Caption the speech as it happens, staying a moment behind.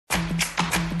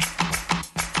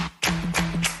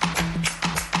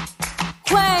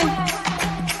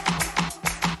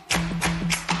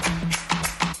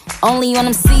Only on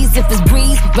them C's if it's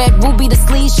breeze. Red ruby the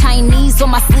sleeves, Chinese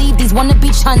on my sleeve. These wanna be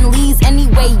Chun-Lees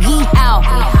anyway, yee-how.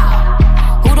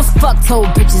 Who the fuck told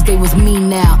bitches they was me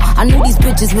now? I knew these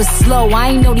bitches was slow, I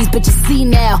ain't know these bitches see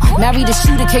now. Married a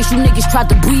shooter case you niggas tried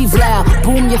to breathe loud.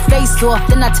 Boom your face off,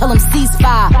 then I tell them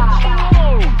ceasefire.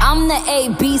 I'm the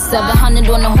AB, 700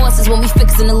 on the horses when we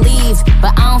fixin' to leave.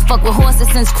 But I don't fuck with horses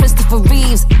since Christopher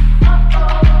Reeves.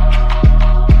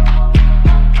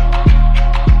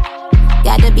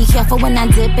 Gotta be careful when I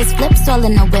dip, it's flips all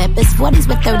in the whip. It's 40s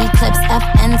with 30 clips,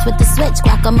 FNs with the switch.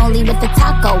 Guacamole with the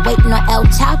taco, waiting on El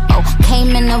Chapo.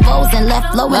 Came in the rolls and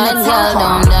left low in the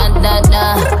Tahoe.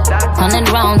 Da-da-da, 100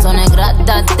 rounds on a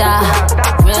grat-da-da.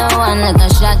 Real one like a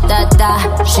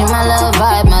shot-da-da. She my little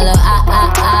vibe, my little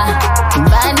ah-ah-ah.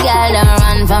 Bad girl don't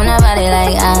run from nobody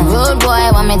like rude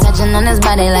boy want me touching on his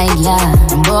body like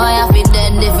boy I feel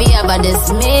dead if he ever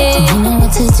diss me. You know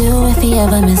what to do if he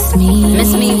ever miss me.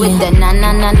 Miss me with the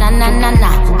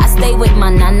na-na-na-na-na-na-na. I stay with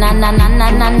my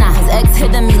na-na-na-na-na-na-na. His ex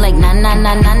hitting me like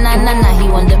na-na-na-na-na-na-na. He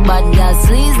want the bad girl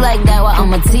sleaze like that. Well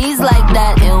I'ma tease like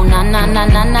that. Ew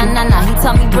na-na-na-na-na-na-na. He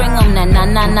tell me bring him that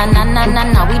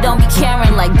na-na-na-na-na-na-na. We don't be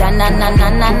caring like that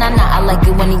na-na-na-na-na-na. I like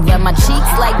it when he grab my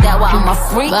cheeks like that. Well I'm a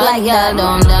freak like that.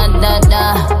 Don't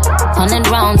da-da-da. 100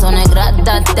 rounds on a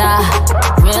grat-da-da.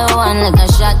 Real one like a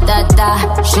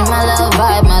shot-da-da. She my little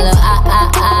vibe, my little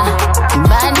ah-ah-ah.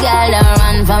 Bad girl don't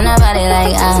run from nobody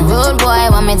like rude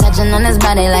boy want me touching on his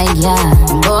body like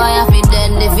boy I feel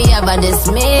dead if he ever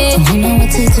diss me. You know what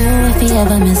to do if he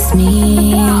ever miss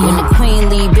me. When the queen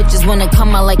leave, bitches wanna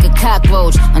come out like a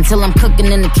cockroach. Until I'm cooking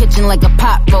in the kitchen like a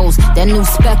pot roast. That new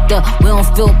Spectre, we don't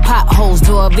fill potholes.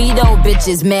 Dorito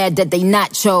bitches mad that they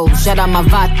nachos. Shout out my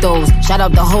vatos, shout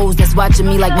out the hoes that's watching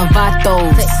me like my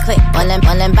vatos. Click, click,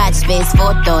 all them batch space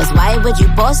photos. Why would you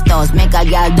post those? Make a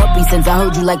y'all dopey since I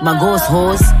heard you like my ghost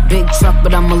horse. Big truck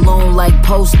but I'm alone like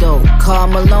Posto. Call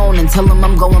Malone and tell him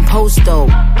I'm going Posto.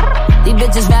 These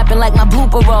bitches rapping like my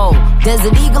blooper roll.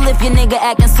 Desert Eagle if your nigga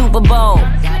acting Super Bowl.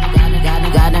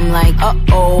 Got him like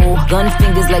uh-oh. Gun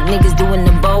fingers like niggas doing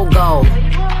the BOGO.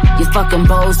 You fucking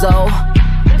bozo.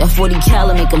 That 40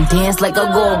 cal make them dance like a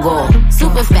go-go.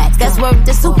 Super facts, that's worth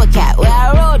the super cat. Where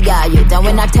I rode, got you down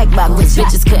when I tech back. Cause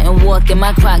bitches couldn't walk in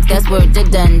my Crocs, that's worth the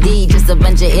Dundee. Just a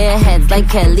bunch of airheads like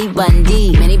Kelly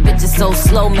Bundy. Many bitches so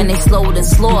slow, man, they slower than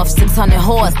sloth. 600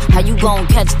 horse, how you gon'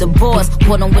 catch the boss?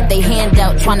 Put them with they hand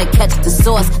out, trying to catch the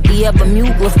sauce. The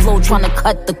Bermuda flow, trying to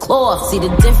cut the cloth. See the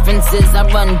difference is, I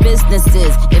run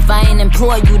businesses. If I ain't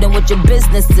employ you, then what your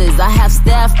business is? I have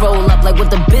staff roll up like what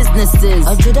the business is.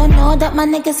 Or you don't know that my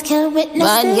niggas kill witnesses?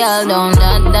 Bad girl don't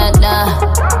da-da-da.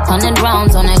 100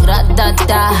 rounds on a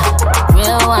grat-da-da.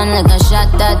 Real one like a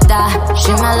shot-da-da.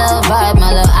 She my little vibe,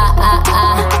 my little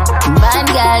ah-ah-ah. Bad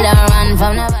girl don't run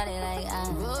from nobody like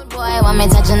rude boy want me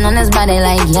touching on his body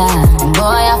like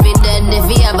boy I feel dead if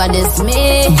he ever diss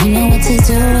me. You know what to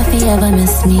do if he ever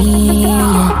miss me.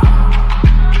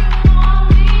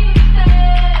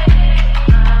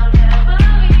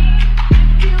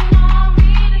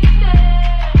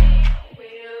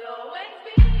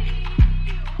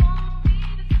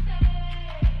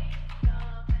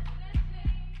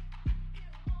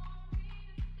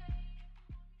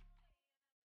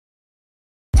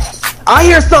 I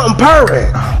hear something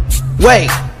purring. Wait,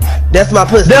 that's my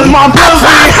pussy. That's my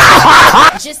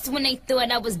pussy. Just when they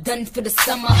thought I was done for the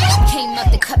summer, came out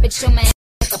the cup and show my ass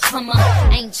like a plumber.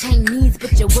 I ain't Chinese,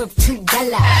 but you're worth $2.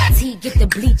 T get the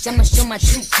bleach, I'ma show my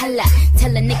true color.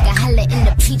 Tell a nigga holla in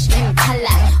the peach green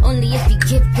color. Only if you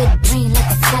give good brain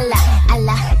like a fella.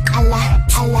 Allah, Allah,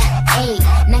 Allah, ayy.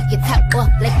 Knock your top off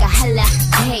like a holla,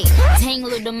 hey. Dang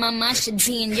little mama, I should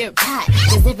be in your pot.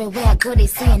 Cause everywhere I go they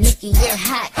say, Nikki, you're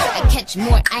hot. I catch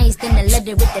more ice than a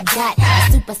letter with a dot. I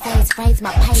supersize fries,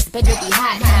 my pipes better be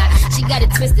hot. She got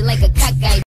it twisted like a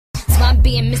cockeye. So I'm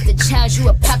being Mr. Childs, you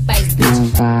a Popeyes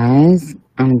bitch. Now guys,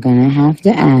 I'm gonna have to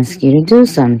ask you to do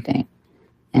something.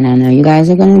 And I know you guys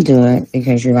are gonna do it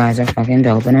because you guys are fucking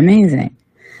dope and amazing.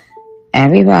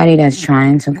 Everybody that's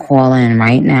trying to call in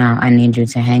right now, I need you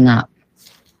to hang up.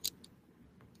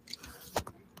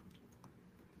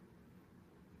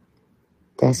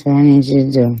 That's what I need you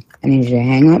to do. I need you to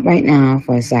hang up right now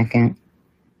for a second.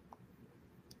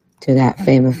 Do that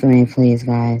favor for me, please,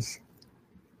 guys.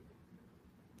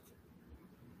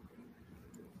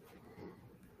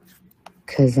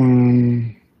 Because,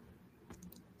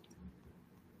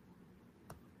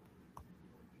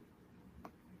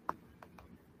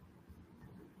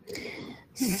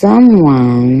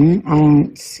 someone, I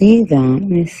don't see them. Let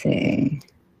me see.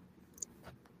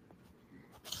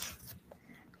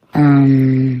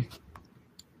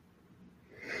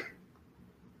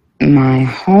 my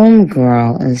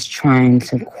homegirl is trying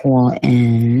to call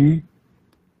in.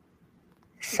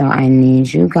 So I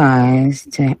need you guys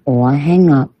to all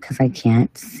hang up because I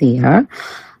can't see her.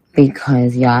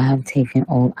 Because y'all have taken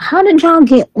over. How did y'all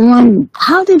get on?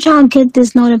 How did y'all get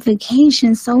this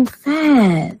notification so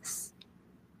fast?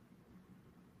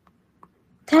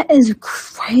 That is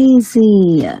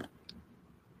crazy.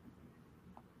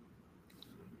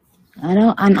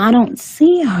 I don't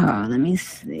see her. Let me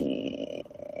see.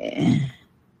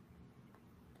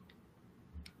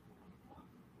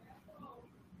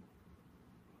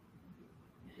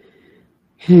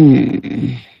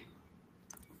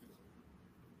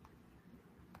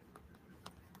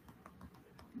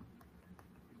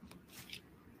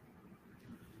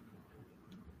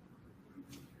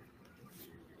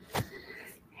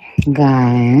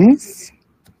 Guys,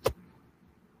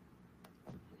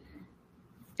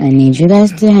 I need you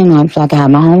guys to hang up so I can have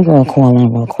my homegirl call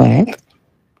in real quick.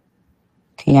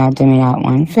 Can y'all do me that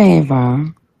one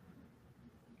favor?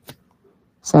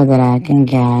 So that I can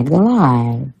gag the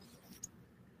live.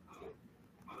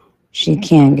 She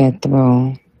can't get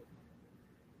through.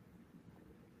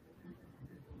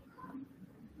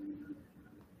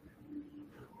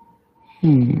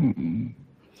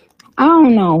 I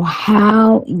don't know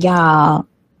how y'all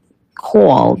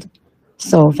called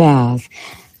so fast.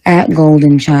 At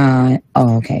Golden Child.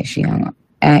 Oh, okay, she hung up.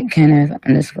 At Kenneth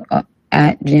 _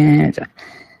 at Janet.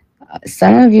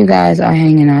 Some of you guys are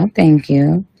hanging up. Thank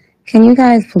you. Can you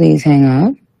guys please hang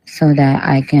up so that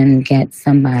I can get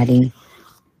somebody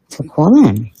to call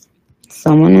in?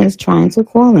 Someone is trying to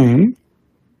call in.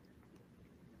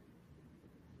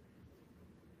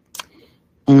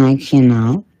 And I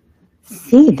cannot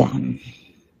see them.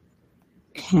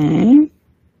 Okay.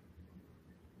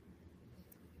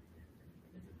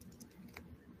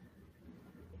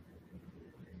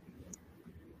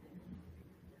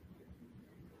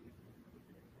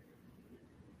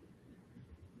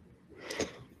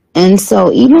 And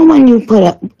so even when you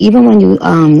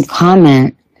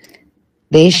comment,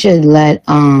 they should let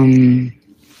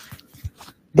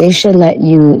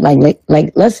you like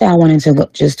let's say I wanted to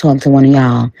just talk to one of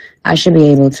y'all. I should be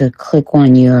able to click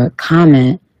on your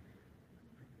comment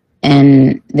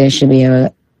and there should be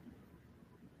a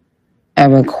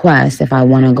request if I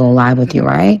want to go live with you,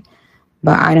 right?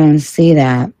 But I don't see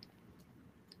that.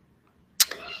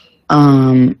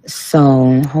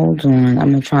 So hold on.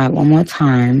 I'm gonna try it one more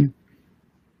time.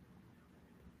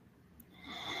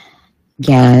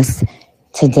 Yes,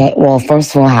 today. Well,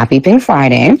 first of all, happy Pink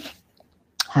Friday.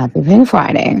 Happy Pink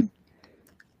Friday.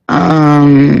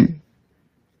 I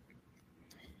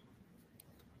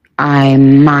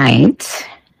might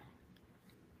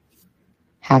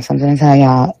have something to tell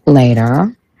y'all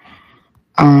later.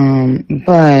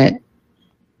 But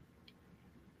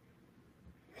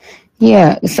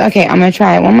yeah, it's okay. I'm gonna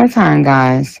try it one more time,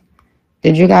 guys.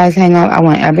 Did you guys hang up? I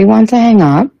want everyone to hang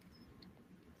up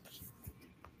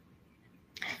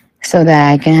so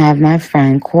that I can have my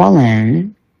friend call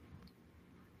in.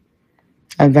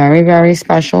 A very, very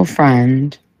special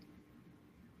friend.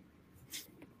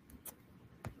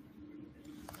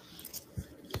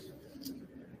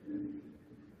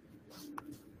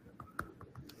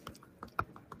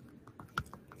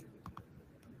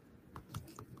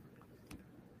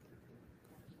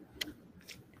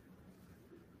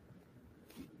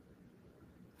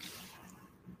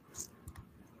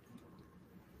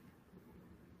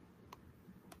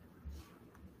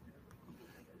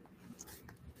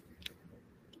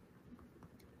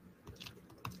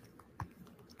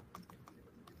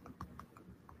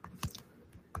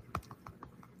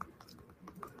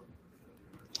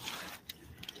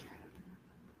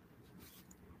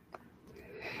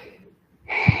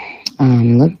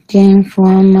 I'm looking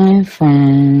for my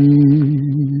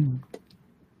friend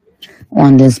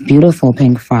on this beautiful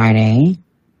Pink Friday.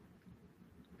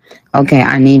 Okay,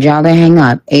 I need y'all to hang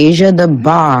up. Asia the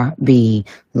Barbie,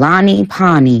 Lonnie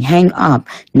Pani, hang up.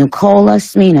 Nicola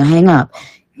Smina, hang up.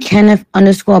 Kenneth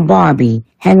 _ Barbie,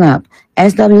 hang up.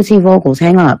 SWT Vocals,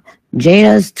 hang up.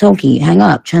 Jada's Toki, hang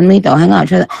up. Chunlito, hang up.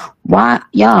 Why,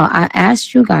 y'all, I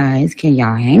asked you guys, can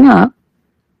y'all hang up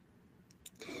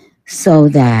so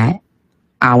that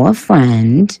our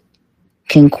friend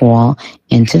can call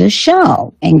into the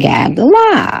show and gag the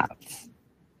live.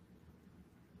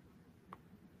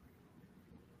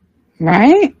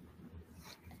 Right?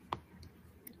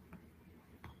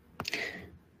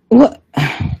 What?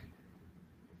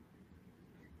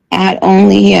 Ad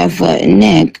only here for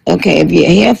Nick. Okay, if you're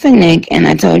here for Nick and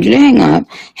I told you to hang up,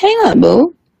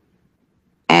 boo.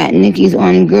 At Nikki's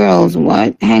on Girls,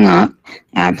 what? Hang up.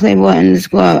 At Playboy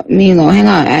 _ Milo, hang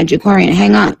up. At Jacorian,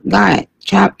 hang up. Got it.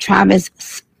 Travis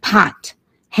Spot.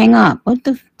 Hang up. What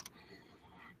the?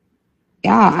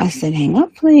 Y'all, I said hang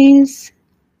up, please.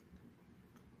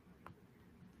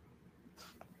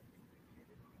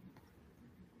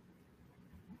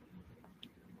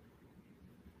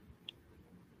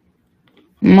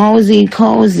 Mosey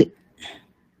Cozy.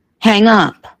 Hang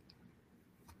up.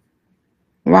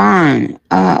 Ron,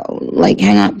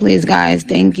 hang up, please, guys.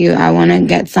 Thank you. I want to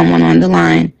get someone on the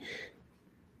line.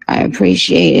 I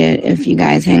appreciate it if you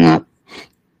guys hang up.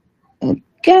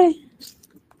 Okay.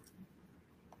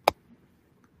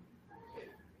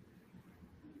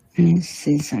 Let me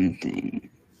see something.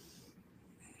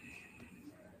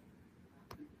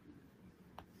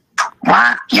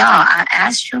 Why, y'all, I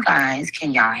asked you guys,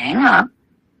 can y'all hang up?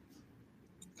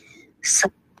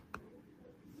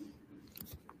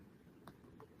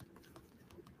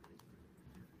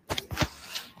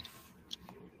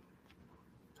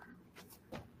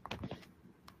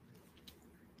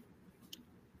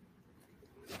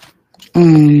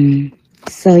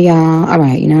 So y'all, all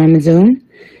right, you know what I'm gonna do?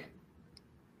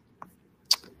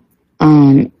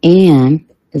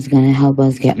 Amp is gonna help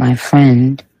us get my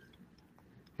friend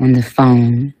on the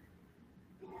phone.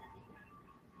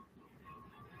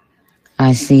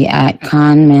 I see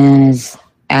 @conman is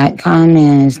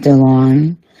still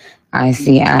on. I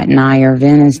see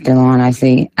 @Nayarvin is still on. I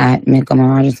see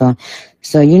 @Mikamaraj is on.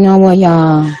 So you know what,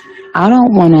 y'all? I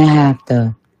don't want to have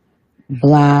to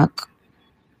block.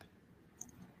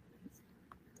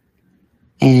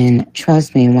 And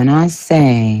trust me, when I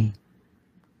say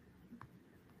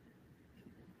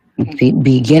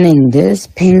beginning this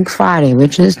Pink Friday,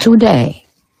 which is today,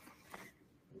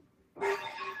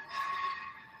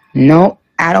 no,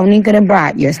 Onika the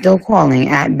Brat, you're still calling.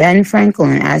 @Ben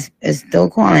Franklin is still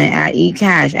calling.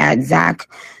 @eCash, @Zach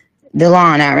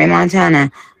Delon, @Ray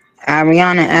Montana,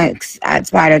 @Rihanna X,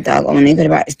 @Spider Thug, Onika the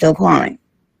Brat is still calling.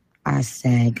 I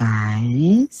said,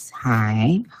 guys,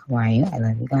 hi, how are you? I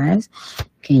love you guys.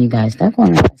 Can you guys stop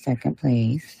calling for a second,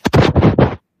 please?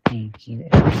 Thank you,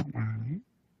 if you don't mind.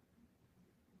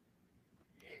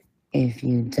 If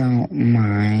you don't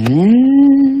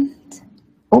mind.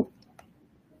 Oh.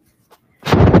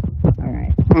 All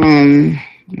right.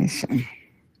 Let's see.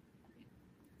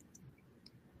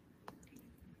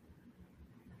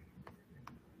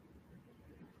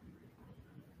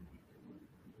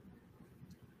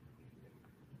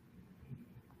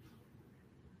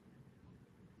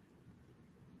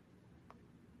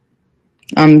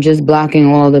 I'm just blocking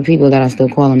all the people that are still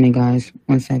calling me, guys.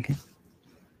 1 second.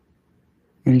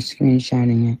 I'm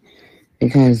screenshotting it.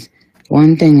 Because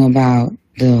one thing about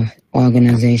the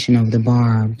organization of the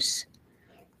Barbs,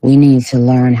 we need to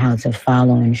learn how to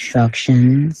follow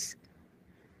instructions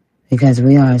because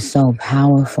we are so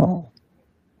powerful.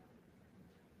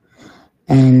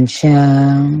 And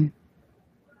child,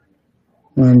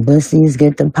 when bussies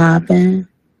get to popping,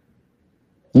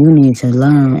 you need to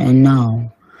learn and know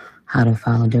how to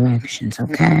follow directions,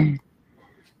 okay?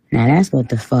 Now that's what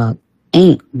the fuck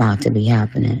ain't about to be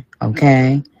happening,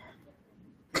 okay?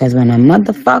 Because when a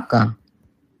motherfucker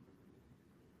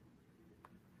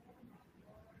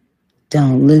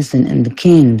don't listen in the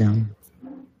kingdom,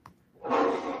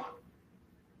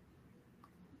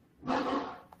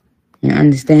 you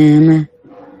understand me?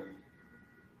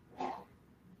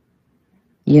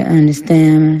 You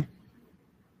understand me?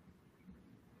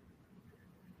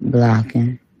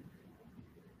 Blocking.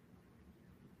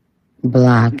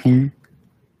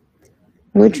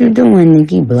 What you doing,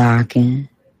 Nikki? Blocking.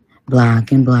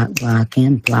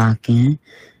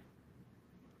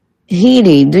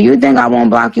 Heedy, do you think I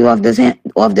won't block you off this end?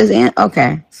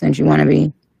 Okay, since you want to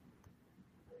be.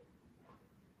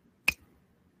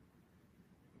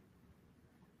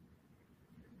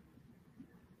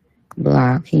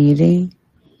 Block Heedy.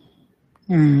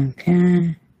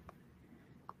 Okay.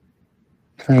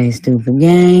 Play stupid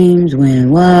games.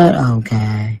 Win what?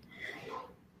 Okay.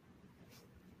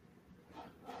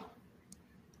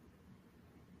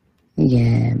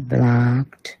 Yeah,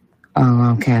 blocked.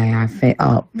 Oh, okay.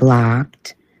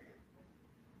 Blocked.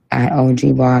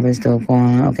 @OG Barb is still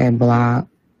calling. Okay, blocked.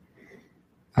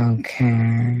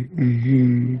 Okay.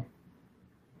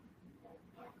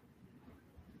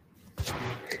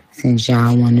 Since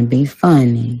y'all want to be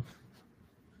funny.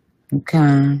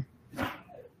 Okay.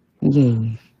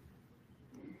 Yeah.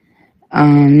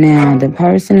 Now the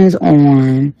person is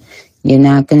on. You're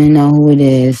not gonna know who it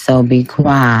is, so be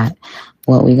quiet.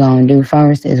 What we're gonna do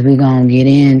first is we're gonna get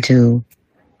into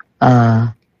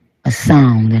a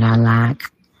song that I like.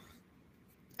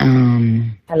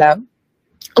 Hello?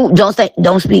 Oh,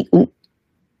 don't speak. Ooh.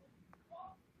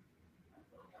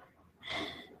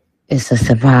 It's a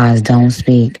surprise. Don't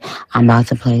speak. I'm about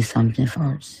to play something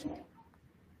first.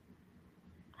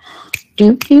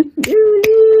 Doop, doop, doop,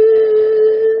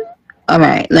 doop. All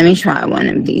right, let me try one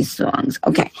of these songs.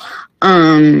 Okay.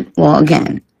 Well,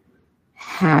 again,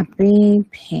 happy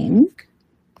Pink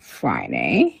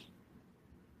Friday.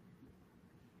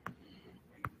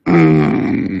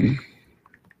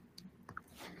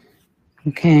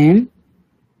 Okay.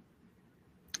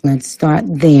 Let's start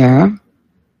there.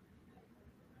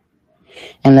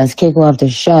 And let's kick off the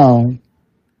show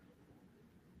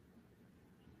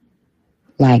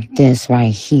like this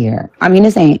right here. I mean,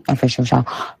 this ain't official show,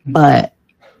 but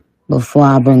before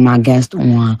I bring my guest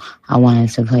on, I wanted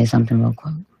to play something real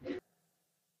quick.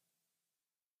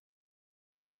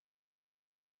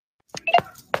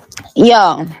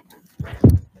 Y'all.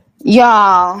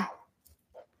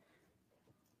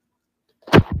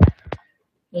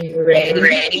 You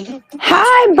ready?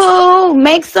 Hi, boo.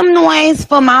 Make some noise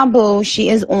for my boo. She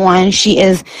is on.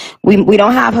 We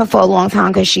don't have her for a long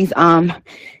time because she's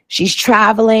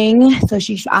traveling. So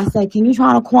I said, can you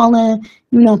try to call in,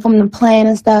 from the plane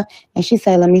and stuff? And she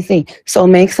said, let me see. So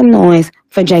make some noise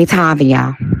for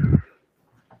Jatavia.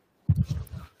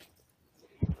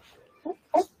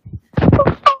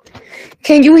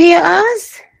 Can you hear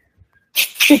us?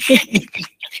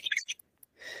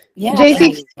 Yeah.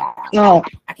 JT. No.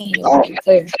 I can hear you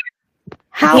clear.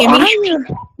 How are you?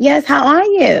 Yes, how are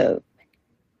you?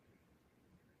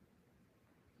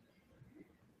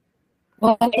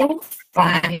 Well, it's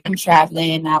fine. I'm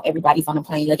traveling now. Everybody's on the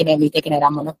plane looking at me, thinking that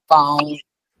I'm on the phone.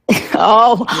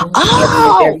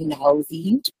 Very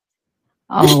nosy.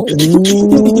 Oh.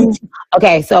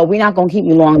 Okay, so we're not gonna keep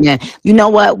you long then. You know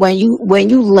what? When you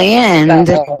land,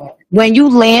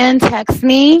 text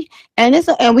me, and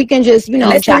we can just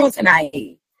let's do it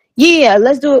tonight. Yeah,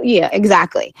 let's do it. Yeah,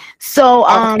 exactly. So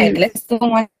okay, let's do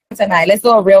one tonight. Let's do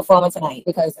a real phone tonight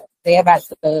because they're about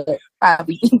to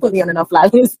probably put me on enough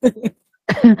flight list.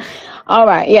 All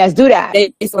right, yes, do that.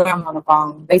 They swear I'm on the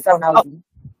phone. They so nosy.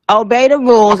 Obey the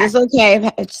rules. It's okay.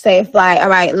 Safe flight. All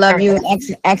right. Love you.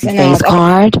 X and Face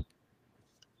card.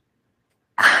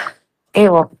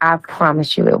 It will. I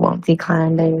promise you, it won't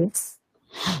decline, ladies.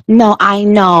 No, I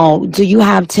know. Do you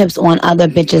have tips on other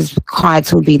bitches' cards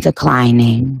who be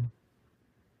declining?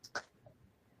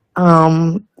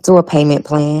 Do a payment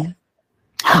plan.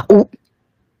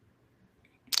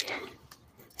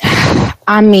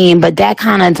 I mean, but that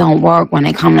kind of don't work when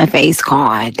it comes to face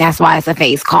card. That's why it's a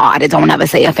face card. It don't ever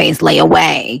say a face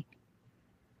layaway.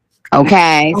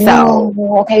 Okay, so.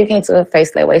 Okay, you can't do a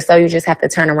face layaway, so you just have to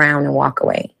turn around and walk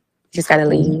away. You just got to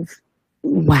leave.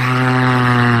 Wow.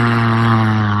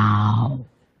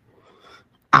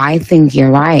 I think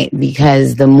you're right,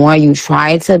 because the more you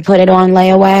try to put it on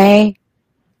layaway,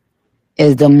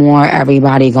 is the more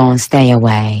everybody gonna stay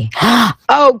away.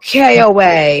 Okay,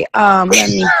 away. Let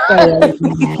me stay.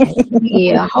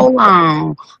 Yeah, hold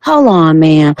on,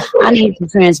 ma'am. I need to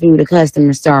transfer you to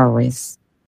customer service.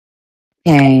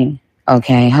 Okay.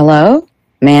 Hello,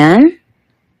 ma'am.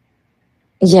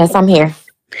 Yes, I'm here.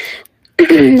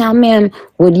 Now, ma'am,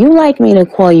 would you like me to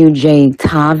call you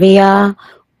Jatavia,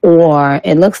 or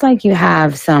it looks like you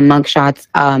have some mugshots,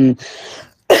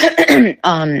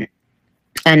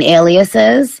 and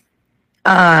aliases?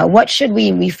 What should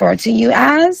we refer to you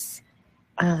as?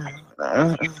 Well,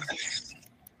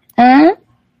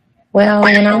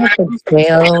 when I was in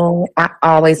jail, I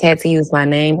always had to use my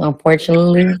name,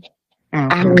 unfortunately.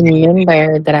 I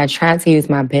remember that I tried to use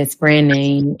my best friend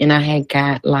name, and I had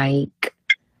got,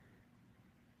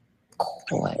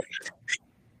 caught.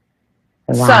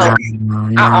 Wow. So,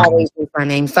 I always use my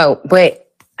name. But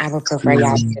I would prefer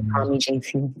y'all to call me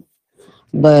JT.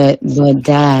 But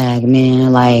dag,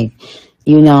 man, I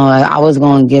was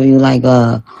gonna give you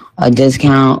a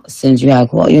discount since you had,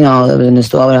 it was in the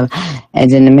store, whatever. And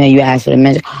then the minute you asked for the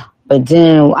mention, but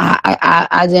then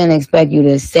I didn't expect you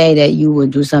to say that you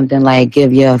would do something like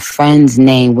give your friend's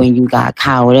name when you got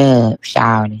caught up,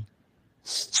 shouting.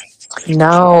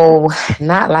 No,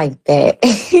 not like that.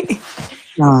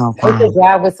 Oh, it's a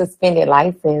job with suspended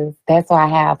license. That's why I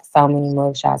have so many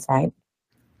mugshots, right?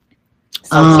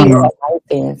 So she's a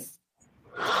license.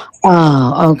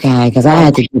 Oh, okay. Because I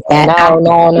had to get that.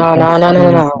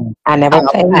 No. I never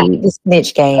played the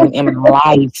snitch game in my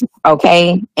life.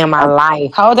 Okay, in my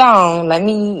life. Hold on. Let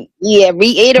me. Yeah,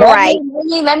 reiterate.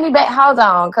 Let me back. Hold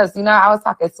on, because I was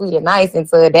talking sweet and nice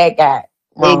until that got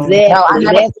wrong. Exactly. No,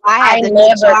 I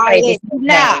never played this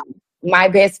game. My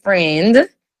best friend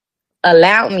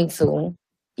allowed me to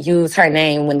use her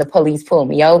name when the police pulled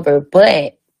me over,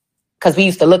 but because we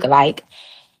used to look alike.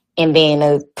 And then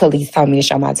the police told me to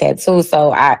show my tattoo.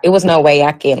 So it was no way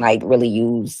I can like really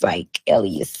use like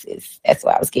aliases. That's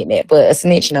what I was getting at. But a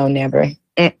snitch, no, never.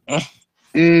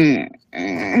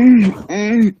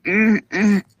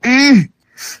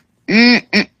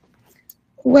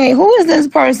 Wait, who is this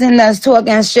person that's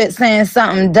talking shit, saying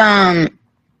something dumb?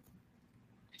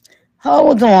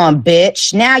 Hold on,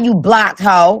 bitch. Now you blocked,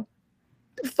 hoe.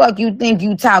 The fuck you think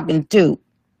you talking to?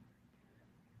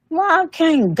 Well, I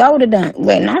can't go to them.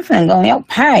 Wait, I'm finna go on your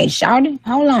page, shawty.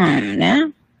 Hold on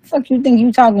now. The fuck you think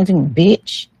you talking to,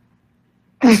 bitch?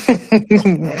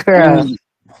 Girl.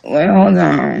 Wait, hold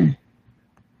on.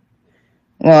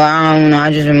 Well, I don't know.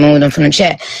 I just removed them from the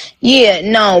chat. Yeah,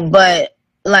 no, but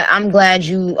like I'm glad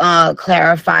you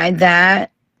clarified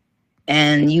that,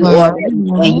 and you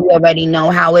already know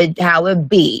how it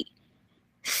be.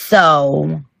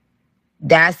 So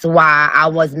that's why I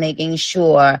was making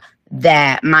sure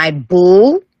that my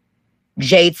boo,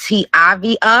 JT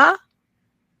Avia,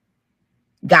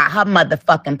 got her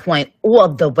motherfucking point all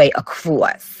the way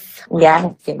across. Yeah, I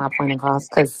have to get my point across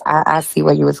because I see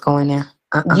where you was going there.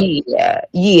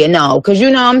 Yeah, no, because you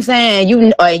know what I'm saying?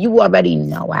 You already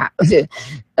know how.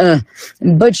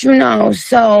 But you know,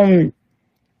 so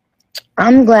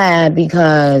I'm glad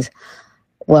because,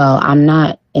 well, I'm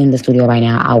not in the studio right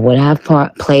now. I would have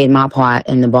played my part,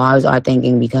 and the bars are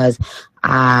thinking because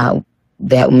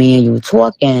that me and you were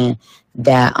talking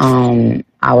that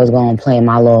I was gonna play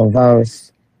my little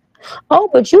verse. Oh,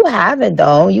 but you have it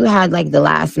though. You had like the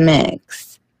last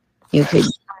mix. You could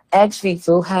actually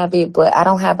do have it, but I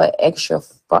don't have an extra.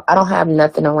 I don't have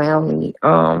nothing around me.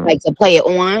 Like to play it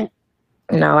on.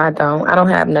 No, I don't. I don't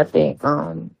have nothing.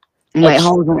 Wait,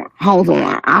 hold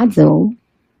on. I do.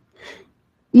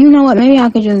 You know what? Maybe I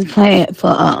could just play it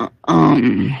for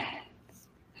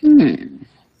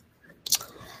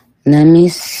Let me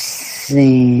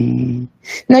see.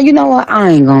 No, you know what? I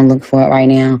ain't gonna look for it right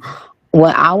now.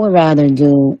 What I would rather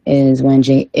do is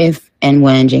if and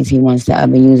when JT wants to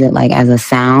ever use it like as a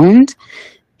sound,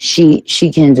 she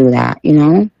can do that, you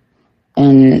know?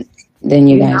 And then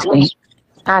you guys can.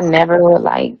 I never would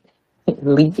like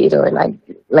leak it or like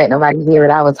let nobody hear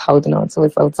it. I was holding on to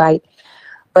it so tight.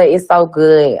 But it's so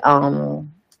good.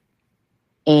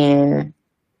 And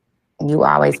you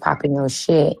always popping your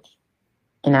shit.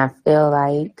 And I feel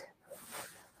like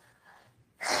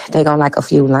they gonna like a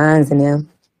few lines in them.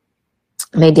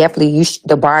 And they definitely,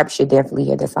 the Barb should definitely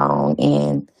hear the song,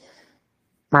 and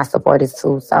my supporters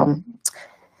too. So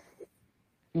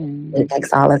it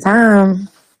takes all the time.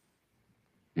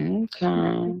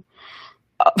 Okay.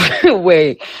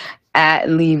 Wait,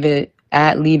 leave it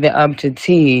up to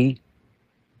T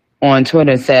on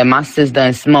Twitter said my sis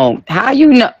done smoked. How you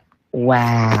know?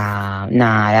 Wow,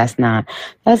 nah, that's not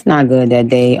good. That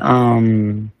they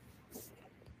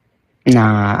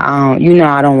Nah, I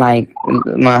don't like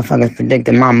motherfuckers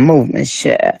predicting my movement.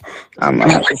 Shit, I'm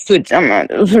gonna have to switch.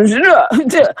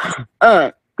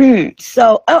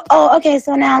 So, okay.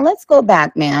 So now let's go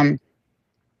back, ma'am.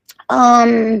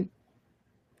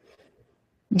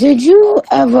 Did you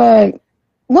ever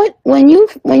when you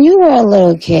were a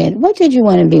little kid? What did you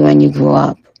want to be when you grew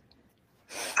up?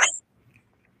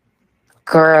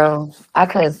 Girl, I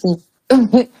couldn't see.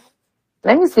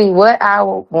 Let me see what I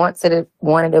wanted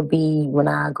to be when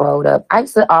I growed up. I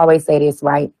used to always say this,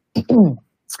 right?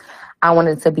 I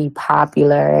wanted to be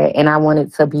popular and I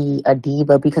wanted to be a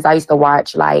diva because I used to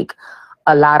watch like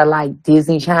a lot of like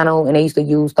Disney Channel and they used to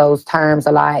use those terms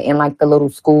a lot in like the little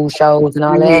school shows and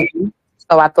all that.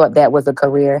 So I thought that was a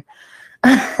career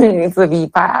to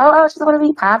be. I just want to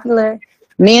be popular.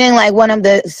 Meaning like one of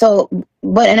the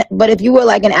but if you were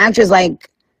like an actress,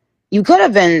 like you could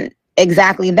have been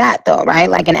exactly that though, right?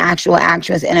 Like an actual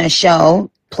actress in a show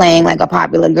playing like a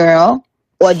popular girl,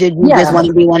 or did you just want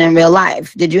to be one in real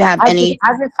life? Did you have any?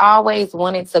 I just always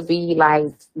wanted to be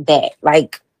like that,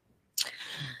 like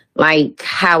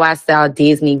how I saw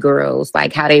Disney girls,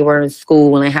 like how they were in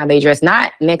school and how they dressed.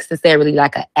 Not necessarily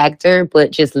like an actor,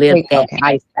 but just live that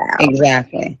lifestyle.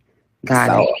 Exactly.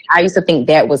 Got it. I used to think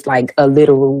that was like a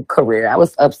literal career. I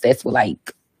was obsessed with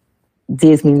like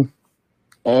Disney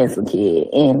as a kid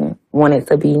and wanted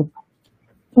to be,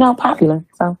 popular.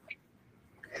 So,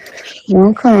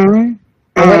 okay.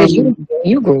 What did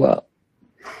you grew up?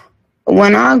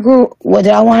 When I grew, what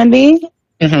did I want to be?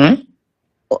 Mm-hmm.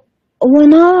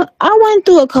 When I went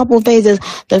through a couple phases.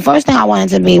 The first thing I wanted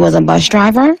to be was a bus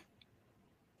driver.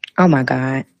 Oh my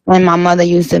God. When my mother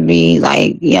used to be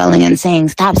like yelling and saying,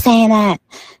 "Stop saying that."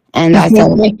 And I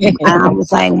said, and I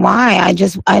was like, why?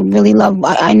 I really love,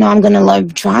 I know I'm going to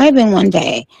love driving one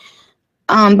day.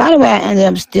 By the way, I ended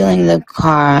up stealing the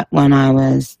car when I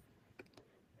was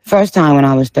first time when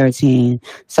I was 13.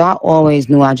 So I always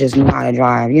knew I just knew how to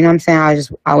drive. You know what I'm saying?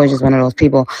 I was just one of those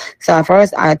people. So at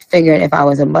first I figured if I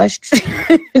was a bus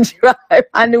driver,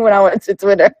 I knew when I went to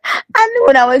Twitter.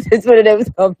 There was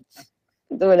something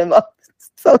doing it most.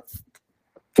 So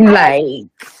Like,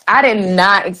 I did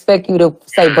not expect you to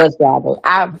say bus driver.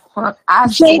 I swear,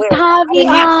 I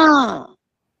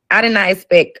did not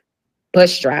expect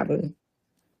bus driver.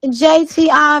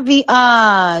 JTIV,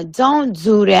 don't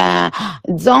do that.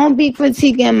 Don't be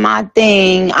critiquing my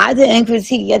thing. I didn't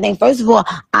critique your thing. First of all,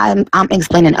 I'm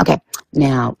explaining. Okay,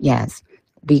 now, yes,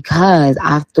 because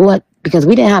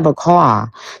we didn't have a car,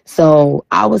 so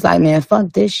I was like, man,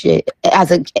 fuck this shit.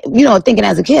 Thinking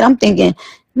as a kid, I'm thinking,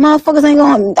 motherfuckers I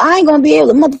ain't gonna be able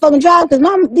to motherfucking drive because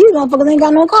these motherfuckers ain't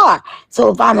got no car. So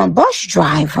if I'm a bus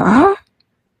driver,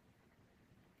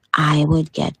 I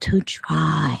would get to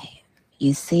drive.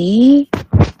 You see?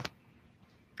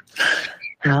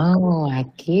 Oh, I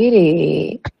get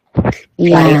it.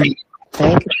 Yeah.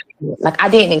 Like I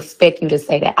didn't expect you to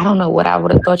say that. I don't know what I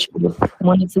would have thought you would have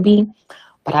wanted to be,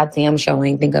 but I damn sure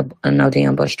ain't think of no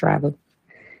damn bus driver.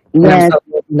 Yeah. I'm so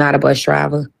not a bus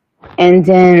driver. And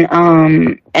then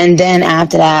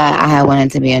after that, I had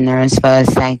wanted to be a nurse for a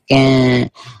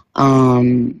second. But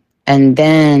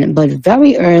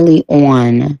very early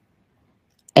on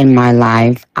in my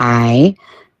life, I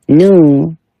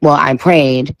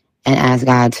prayed and asked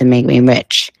God to make me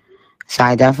rich. So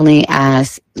I definitely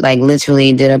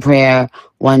literally did a prayer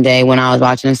one day when I was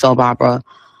watching a soap opera.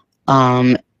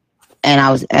 And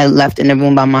I left in the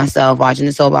room by myself watching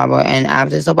the soap opera. And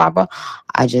after the soap opera,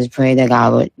 I just prayed that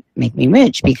God would make me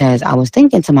rich, because I was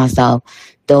thinking to myself,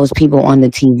 those people on the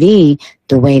TV,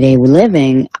 the way they were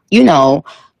living,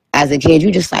 as a kid,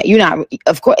 you just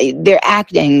of course, they're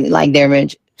acting like they're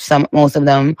rich, most of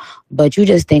them, but you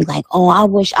just think like, oh, I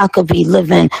wish I could be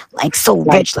living like so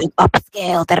rich, like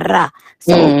upscale, da-da-da.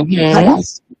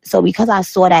 So because I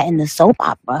saw that in the soap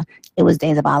opera, it was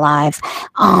Days of Our Lives,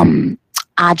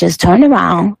 I just turned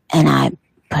around and I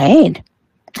prayed.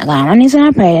 I got on my knees and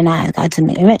I prayed and I asked God to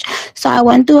make me rich. So I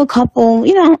went through a couple,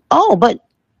 oh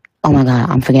my God,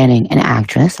 I'm forgetting an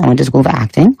actress. I went to school for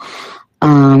acting.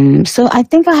 So I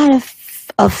think I had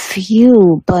a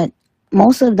few, but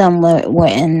most of them were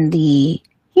in the,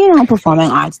 performing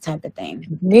arts type of thing.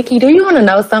 Nikki, do you want to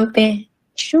know something?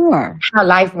 Sure. How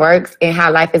life works and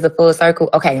how life is a full circle?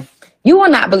 Okay. You will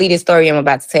not believe this story I'm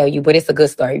about to tell you, but it's a good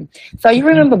story. So you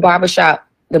remember Barbershop,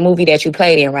 the movie that you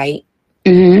played in, right?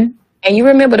 Mm-hmm. And you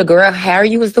remember the girl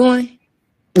Harry was doing?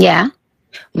 Yeah.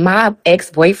 My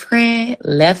ex-boyfriend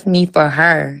left me for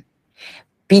her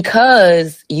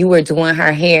because you were doing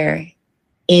her hair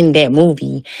in that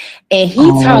movie. And he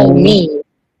told me,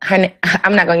 I'm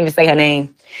not going to even say her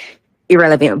name,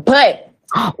 irrelevant, but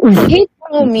he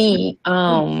told me,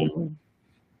 I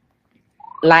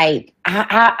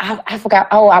forgot,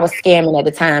 I was scamming at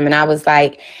the time, and I was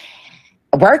like,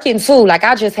 working too, like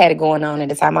I just had it going on at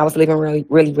the time. I was living really,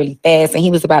 really, really fast, and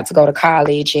he was about to go to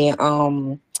college,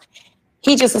 and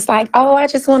he just was like, "Oh, I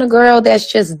just want a girl that's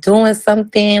just doing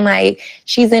something, like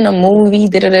she's in a movie,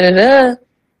 da da da da da."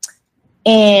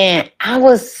 And I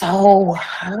was so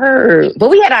hurt, but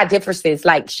we had our differences.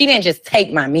 Like she didn't just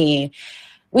take my man;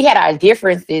 we had our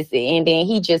differences, and then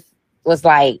he just was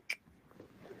like,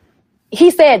 he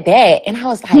said that, and I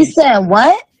was like, he said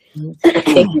what?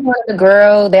 If you wanted a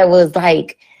girl that was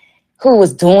like, who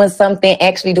was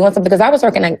actually doing something, because I was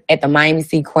working at the Miami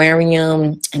Sea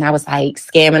Aquarium, and I was like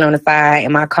scamming on the side,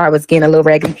 and my car was getting a little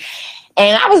raggedy,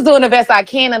 and I was doing the best I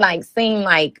can to like seem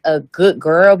like a good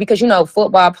girl, because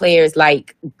football players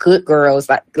like good girls,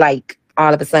 like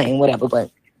all of a sudden, whatever.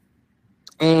 But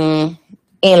and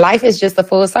life is just a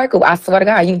full circle. I swear to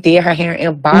God, you did her hair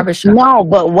in Barbershop. No,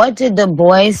 but what did the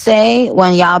boy say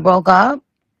when y'all broke up?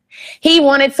 He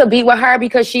wanted to be with her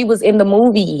because she was in the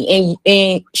movie,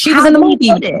 and she was in the movie.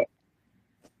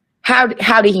 How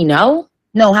did he know?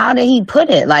 No, how did he put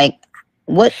it? Like,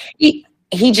 what? He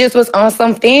just was on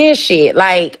some fan shit.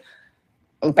 Like,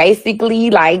 basically,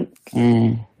 like,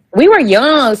 we were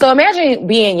young. So imagine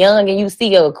being young and you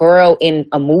see a girl in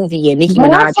a movie and Nicki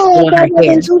Minaj doing her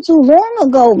hair. Too long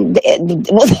ago.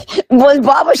 Was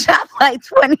Barbershop like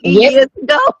 20 years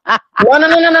ago? No.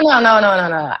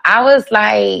 I was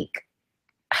like,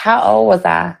 how old was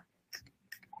I?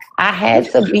 I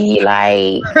had to be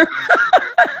like,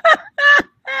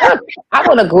 I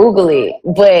want to Google it.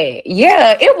 But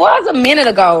yeah, it was a minute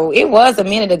ago.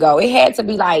 It had to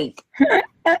be like,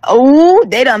 oh,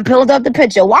 they done peeled up the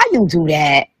picture. Why you do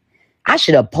that? I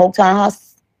should have poked on her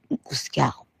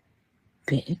scalp,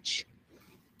 bitch.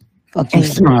 Fuck you,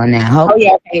 smiling now. Oh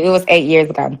yeah, okay. It was 8 years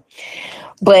ago.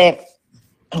 But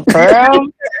girl,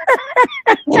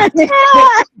 You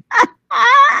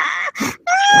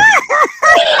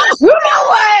know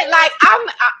what? Like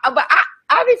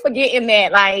I be forgetting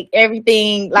that. Like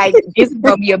everything. Like this is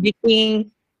gonna be a big thing.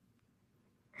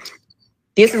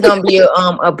 This is gonna be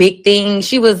a big thing.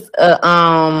 She was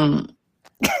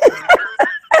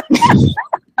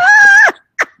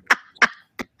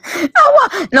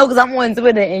no, because I'm on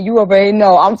Twitter and you already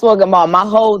know I'm talking about my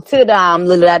whole Tidam,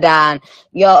 little down.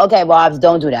 Yo, okay, Barbs,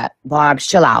 don't do that. Barbs,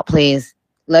 chill out, please.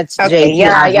 Let's okay,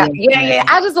 yeah. I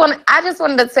just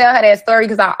wanted to tell her that story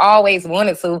because I always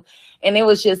wanted to, and it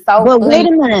was just so. But wait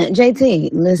a minute,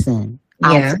 JT, listen.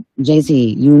 Yeah.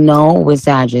 JT, you know with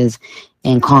Sages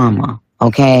and karma,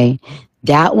 okay?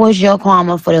 That was your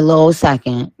karma for the little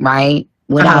second, right?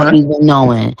 Without even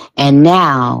knowing. And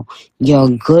now your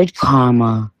good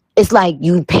karma. It's like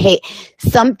you pay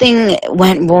something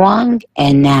went wrong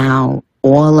and now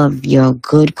all of your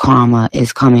good karma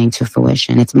is coming to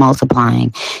fruition. It's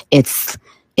multiplying. It's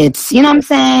you know what I'm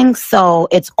saying? So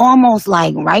it's almost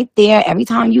like right there, every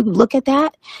time you look at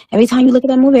that, every time you look at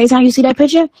that movie, every time you see that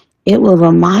picture, it will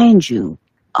remind you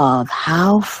of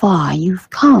how far you've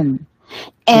come.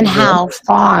 And how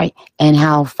far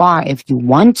if you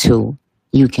want to,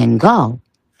 you can go.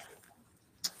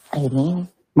 Amen.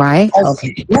 Right?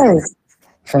 Okay. Yes.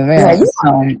 For real. Yeah,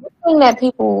 thing that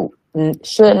people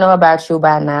should know about you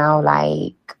by now,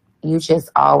 like you just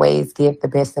always give the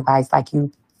best advice. Like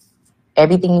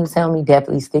everything you tell me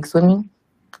definitely sticks with me.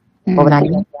 Mm-hmm. But when I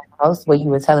get in the house, where you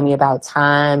were telling me about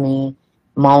time and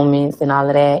moments and all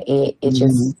of that, it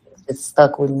just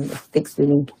stuck with me. It sticks with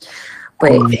me.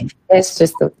 But that's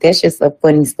just a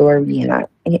funny story, and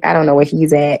I don't know where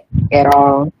he's at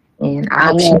all. And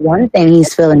I know one thing,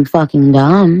 he's feeling fucking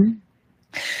dumb.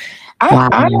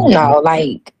 I don't know,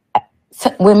 like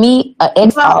with me,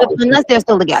 unless they're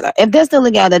still together. If they're still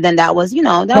together, then that was, they're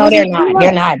not. They're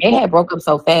not. They had broke up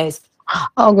so fast.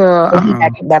 Oh, girl. He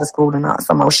got kicked out of school and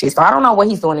some more shit. So I don't know what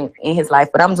he's doing in his life,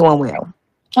 but I'm doing well.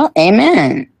 Oh,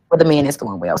 amen. But the man is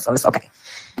doing well, so it's okay.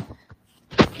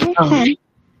 Okay.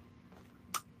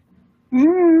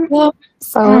 Yeah.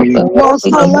 So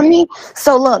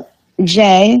look,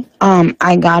 Jay,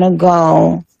 I gotta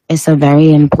go. It's a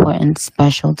very important,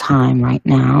 special time right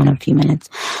now in a few minutes.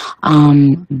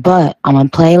 But I'm gonna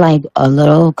play like a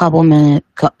little couple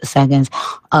seconds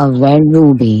of Red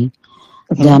Ruby.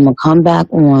 Then I'm gonna come back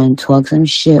on, talk some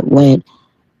shit with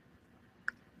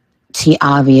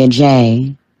Tiavia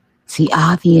J.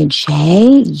 Tiavia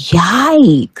J?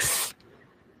 Yikes.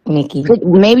 Nikki.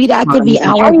 Maybe that could be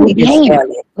our game.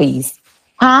 Please.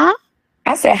 Huh?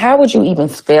 I said, how would you even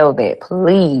spell that,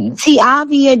 please?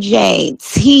 Tiavia J.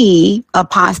 T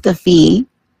apostrophe.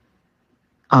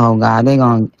 Oh God, they're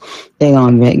gonna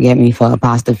get me for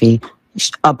apostrophe.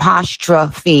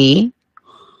 Apostrophe.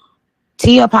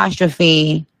 T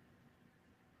apostrophe.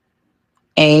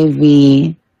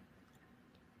 AVIAJAY.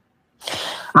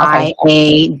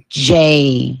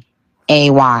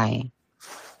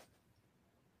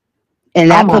 And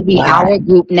that could be our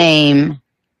group name.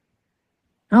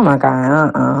 Oh my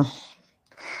God,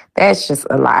 that's just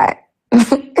a lot.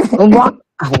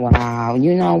 Wow,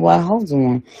 you know what? Hold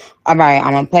on. All right,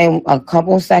 I'm going to play a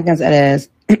couple seconds of this.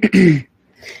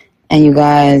 And you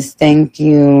guys, thank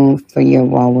you for your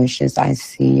well wishes. I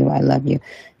see you. I love you.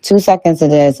 2 seconds of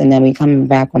this, and then we coming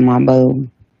back with my boo.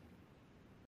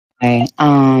 Okay,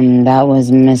 that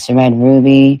was Miss Red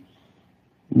Ruby,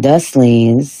 the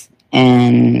Sleaze.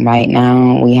 And right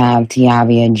now we have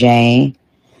Tiavia J.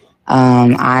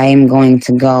 I'm going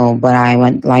to go, but I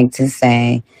would like to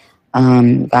say,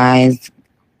 guys,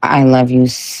 I love you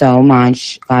so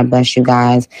much. God bless you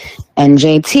guys. And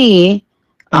JT,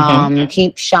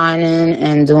 keep shining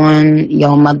and doing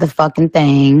your motherfucking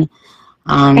thing.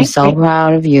 I'm so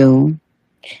proud of you.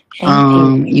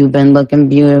 You've been looking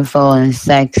beautiful and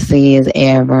sexy as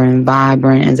ever and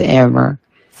vibrant as ever.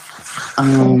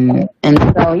 And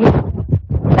so, yeah.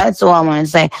 That's all I want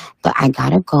to say. But I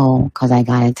gotta go because I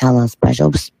gotta tell a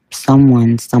special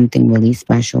someone something really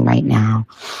special right now.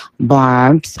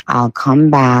 Barbs, I'll come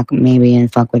back maybe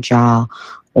and fuck with y'all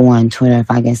on Twitter if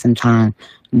I get some time.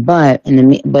 But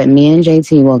me and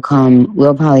JT will come.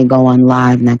 We'll probably go on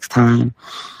live next time,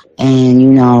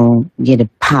 and get it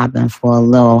popping for a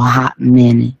little hot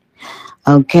minute.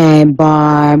 Okay,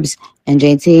 Barbs and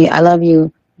JT, I love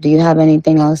you. Do you have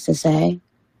anything else to say?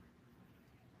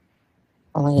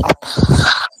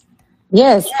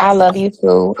 Yes, I love you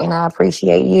too, and I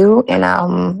appreciate you, and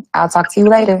I'll talk to you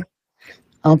later.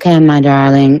 Okay, my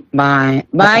darling. Bye.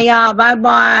 Bye, y'all. Bye,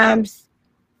 Barbs.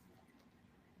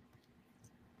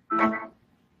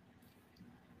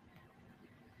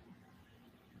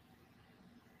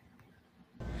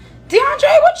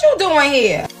 DeAndre, what you doing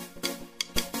here?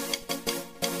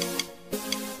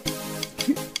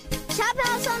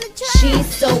 She's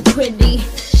so pretty.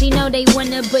 She know they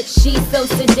want her, but she's so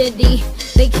sedity.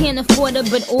 They can't afford her,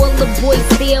 but all the boys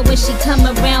stare when she come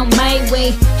around my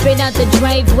way. Straight out the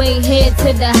driveway, head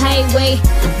to the highway.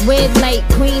 Red light,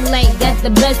 green light, got the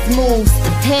best moves.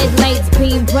 Headlights,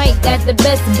 green bright, got the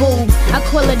best boobs. I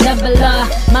call her double R,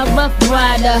 my rough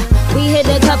rider. We hit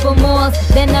a couple more,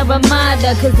 then a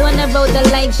reminder. Cause on the road the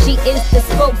life, she is the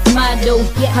spokesmodel.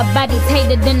 Her body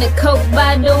tighter than a Coke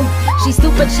bottle. She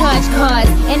supercharged cars,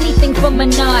 anything for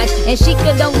Menage. And she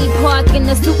could only park in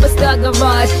the superstar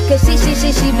garage. Cause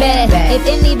she bad. If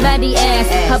anybody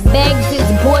asks, her bags is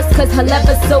boss. Cause her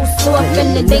leather's so soft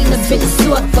and the ain't a bitch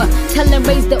softer. Tell her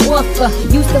raise the offer.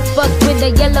 Used to fuck with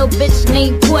a yellow bitch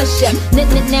named Portia.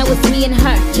 Now it's me and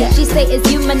her. She say it's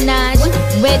you Minaj.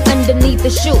 Red underneath the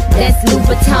shoe, that's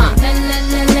Louboutin.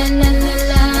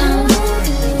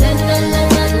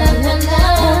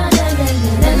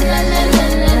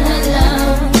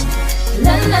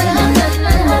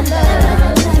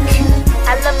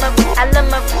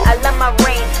 I love my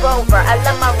Range Rover. I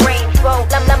love my Range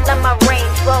Rover. Love my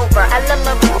Range Rover. I love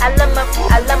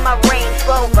my Range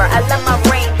Rover. I love my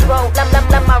Range Rover.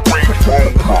 Love my Range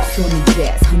Rover. Pumps on the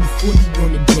gas, 140 on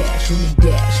the dash, on the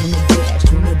dash, on the dash,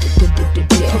 on the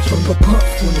dash.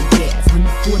 Pumps on the gas,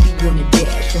 140 on the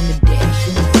dash, on the dash,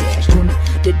 on the dash, on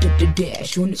the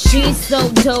dash, on the. She's so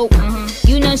dope.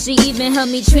 You know she even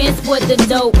helped me transport the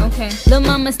dope. Lil'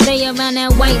 mama stay around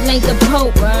that white like the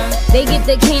Pope. They get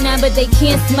the canine but they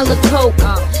can't smell a coke.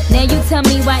 Now you tell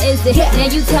me why is it? Now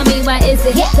you tell me why is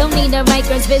it? Don't need a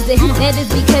Rikers visit. That is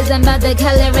because I'm about the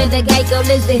color of the Geico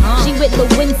lizard. She with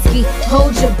Lewinsky,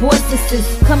 hold your bosses.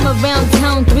 Come around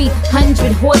town,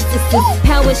 300 horses.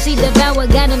 Power she devour,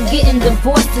 got them getting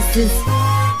divorces.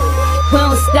 We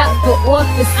don't stop for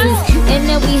offices. And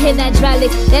then we hit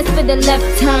hydraulic, that's for the left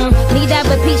turn. Need I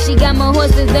repeat, she got more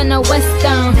horses than a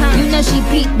Western. You know she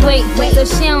peak weight, so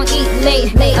she don't eat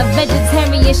late. A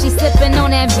vegetarian, she sipping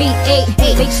on that V8.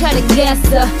 They try to gas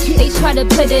her, they try to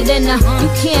put it in her. You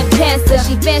can't pass her,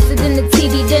 she faster than the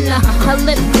TV dinner. Her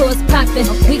lip gloss popping,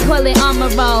 we call it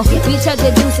armor roll. We chuck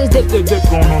the juices, dip the dick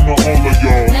on all of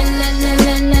y'all. La la la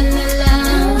la la la la.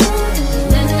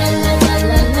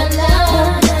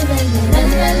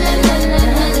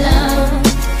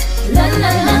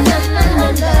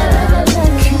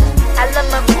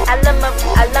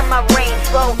 I love my Range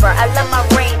Rover. I love my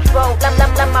Range Rover.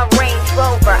 Love my Range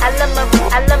Rover. I love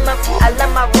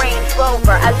my Range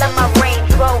Rover. I love my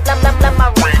Range Rover. Love my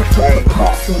Range Rover.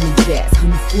 Pumps on the gas,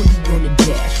 140 on the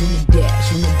dash, on the dash,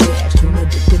 on the dash, on the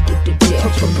dash.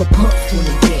 Pumps on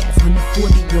the gas,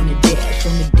 140 on the dash,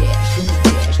 on the dash, on the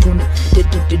dash, on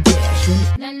the dash, on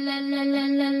the. La la la la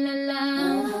la la la.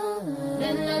 La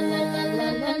la la la la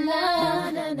la la.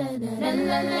 La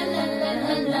la la la la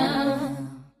la la.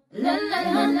 La la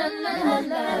la la la la.